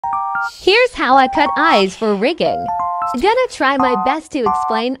Here's how I cut eyes for rigging. Gonna try my best to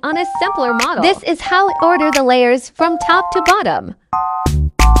explain on a simpler model. This is how I order the layers from top to bottom.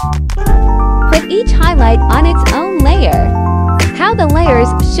 Put each highlight on its own layer. How the layers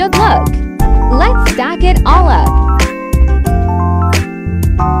should look. Let's stack it all up.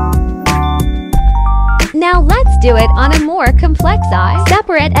 Now let's do it on a more complex eye.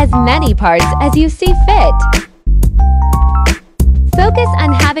 Separate as many parts as you see fit. Focus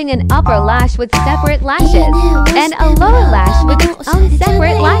on having an upper lash with separate lashes and a lower lash with its own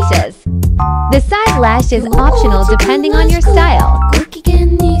separate lashes. The side lash is optional depending on your style.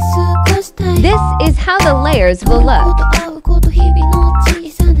 This is how the layers will look.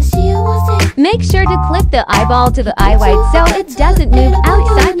 Make sure to clip the eyeball to the eye white so it doesn't move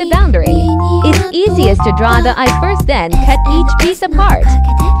outside the boundary. It's easiest to draw the eye first, then cut each piece apart.